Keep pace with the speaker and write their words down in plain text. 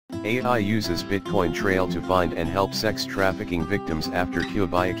AI uses Bitcoin trail to find and help sex trafficking victims after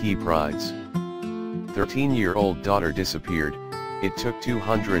Key Pride's 13-year-old daughter disappeared. It took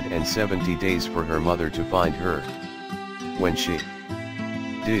 270 days for her mother to find her. When she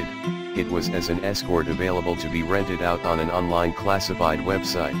did, it was as an escort available to be rented out on an online classified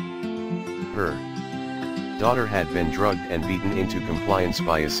website. Her daughter had been drugged and beaten into compliance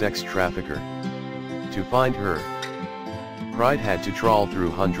by a sex trafficker. To find her, Pride had to trawl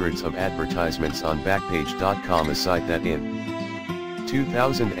through hundreds of advertisements on Backpage.com, a site that in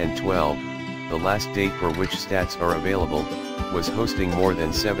 2012, the last date for which stats are available, was hosting more than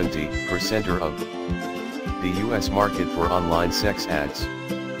 70% of the US market for online sex ads.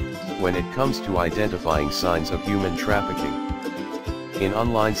 When it comes to identifying signs of human trafficking in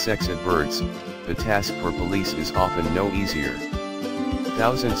online sex adverts, the task for police is often no easier.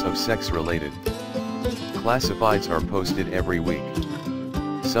 Thousands of sex-related classifieds are posted every week.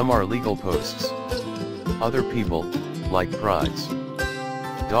 Some are legal posts. Other people, like Pride's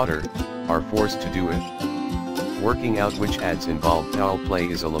daughter, are forced to do it. Working out which ads involve foul play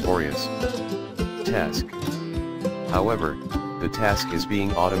is a laborious task. However, the task is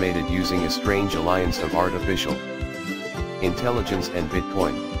being automated using a strange alliance of artificial intelligence and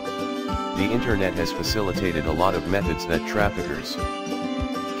Bitcoin. The internet has facilitated a lot of methods that traffickers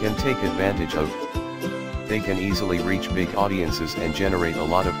can take advantage of. They can easily reach big audiences and generate a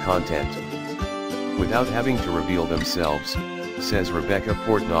lot of content without having to reveal themselves, says Rebecca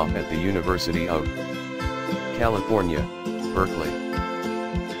Portnoff at the University of California, Berkeley.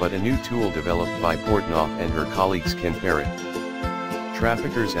 But a new tool developed by Portnoff and her colleagues can ferret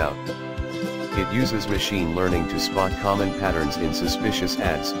traffickers out. It uses machine learning to spot common patterns in suspicious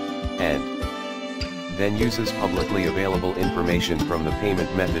ads, and then uses publicly available information from the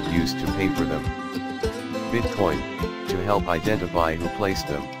payment method used to pay for them, Bitcoin, to help identify who placed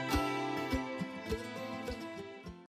them.